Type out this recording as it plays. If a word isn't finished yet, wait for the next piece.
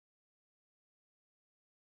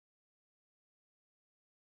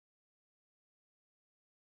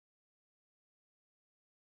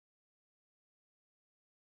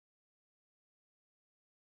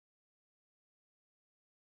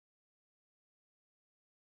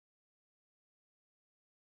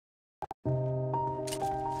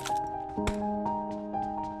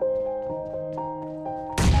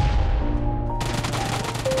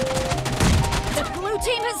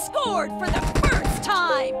team has scored for the first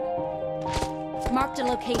time! Marked a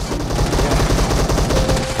location.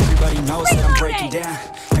 Everybody knows that I'm breaking down.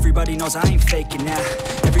 Everybody knows I ain't faking now.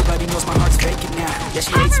 Everybody knows my heart's vacant now. Yeah,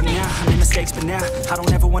 she hates me now, I made mistakes, but now I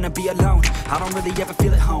don't ever wanna be alone. I don't really ever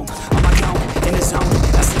feel at home. On my own, in the zone,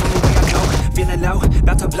 that's the only way I know. Feeling low,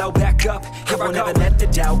 about to blow back up. I won't ever let the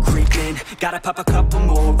doubt creep in. Gotta pop a couple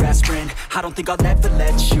more aspirin. I don't think I'll ever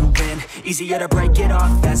let you in. Easier to break it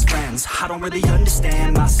off best friends. I don't really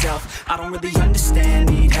understand myself. I don't really understand,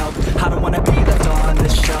 need help. I don't wanna be left on the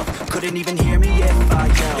shelf. Couldn't even hear me if I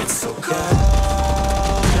yelled. It's so cold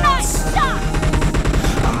outside.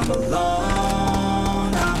 I'm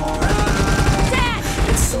alone, I'm alright. Dad!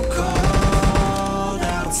 It's so cold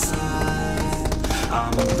outside.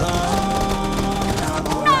 I'm alone, I'm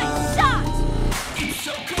alright. Nice shot!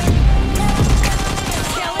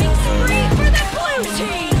 Killing spree for the blue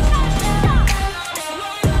team!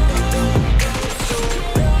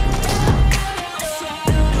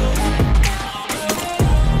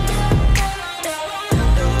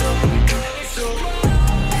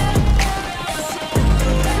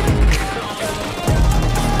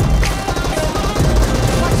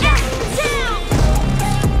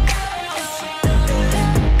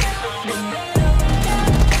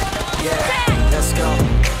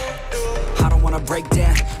 Break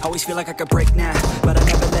down, always feel like I could break now, but I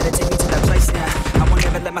never let it take me to that place now. I won't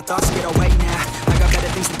ever let my thoughts get away now. I got better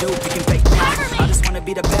things to do, picking fake now. I just wanna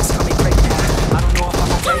be the best, call me great now. I don't know if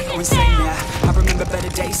I'm okay or insane now. I remember better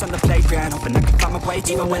days on the playground, hoping I can find my way.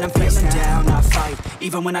 Even when I'm feeling down, I fight.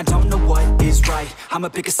 Even when I don't know what is right, I'ma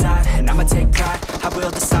pick a side and I'ma take pride. I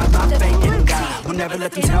will decide my fate and die. Will never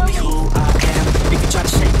let them tell me who I am. If you try to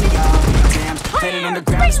shake me, I'll be damned. Planning on the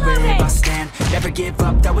ground is where I stand. Never give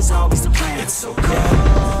up, that was always the plan. It's so cold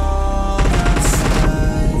outside.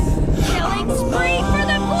 Killing spree for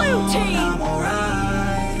the blue team! I'm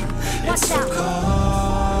alright. It's so Watch out.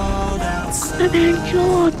 cold outside.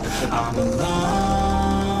 I'm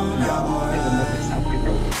alone, I'm alright.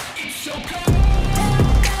 It's so cold.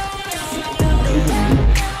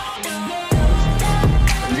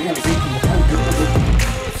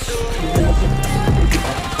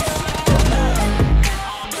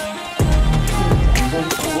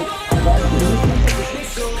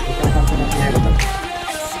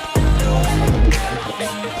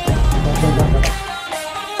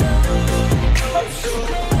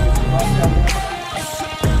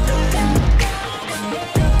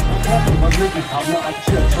 की भावना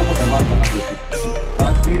अच्छे अच्छों को बर्बाद बना देती है।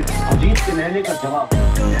 राजवीर अजीत के रहने का जवाब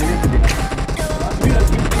रहने से देना। राजवीर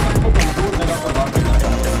अजीत के मन को कमजोर जगह पर बात करता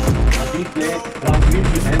है। अजीत ने राजवीर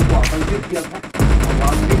की बहन को आतंकित किया था और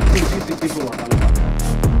राजवीर की उसी स्थिति को लौटा था।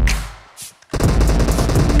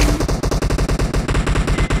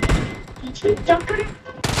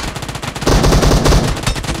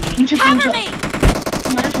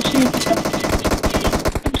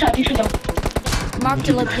 Marked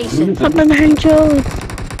a location.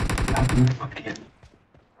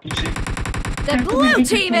 The blue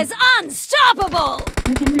team is unstoppable!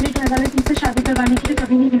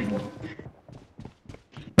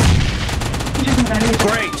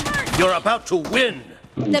 Great! You're about to win!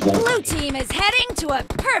 The blue team is heading to a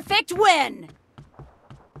perfect win!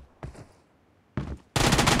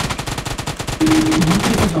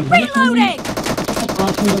 Reloading!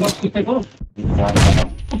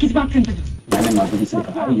 मैंने माधुरी से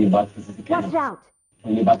कहा ये बात किसी से कहना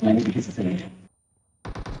और ये बात मैंने भी किसी से नहीं है।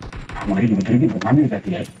 हमारी मित्र की बदनामी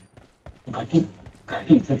रहती है तो घर की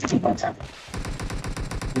इज्जत से बच जाती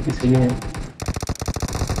है। इसलिए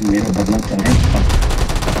मेरा बदनाम चले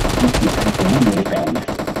मेरे प्यार में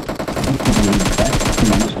अभी तो मुझे लगता है कि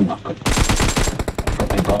मैंने उसको माफ कर दिया।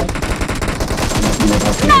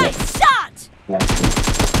 Nice shot!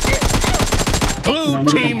 Blue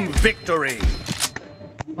team victory!